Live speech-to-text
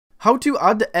How to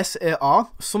add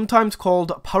SAR, sometimes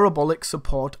called parabolic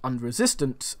support and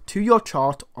resistance, to your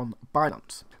chart on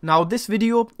Binance. Now this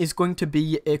video is going to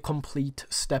be a complete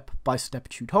step-by-step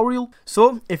tutorial,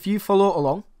 so if you follow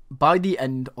along, by the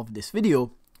end of this video,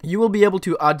 you will be able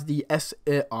to add the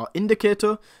SAR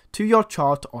indicator to your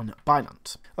chart on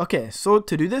Binance. Okay, so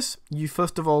to do this, you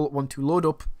first of all want to load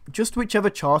up just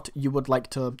whichever chart you would like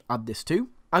to add this to.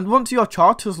 And once your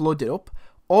chart has loaded up,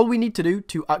 all we need to do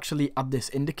to actually add this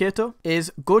indicator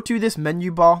is go to this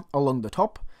menu bar along the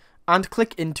top and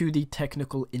click into the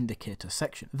technical indicator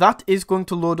section. That is going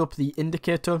to load up the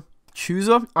indicator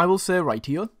chooser, I will say right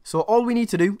here. So all we need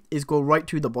to do is go right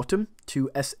to the bottom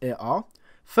to SAR.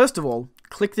 First of all,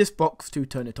 click this box to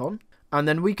turn it on, and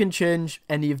then we can change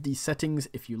any of these settings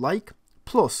if you like.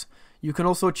 Plus, you can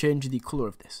also change the color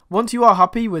of this. Once you are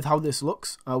happy with how this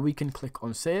looks, we can click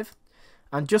on save.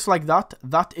 And just like that,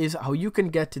 that is how you can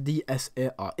get the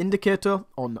SAR indicator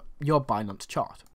on your Binance chart.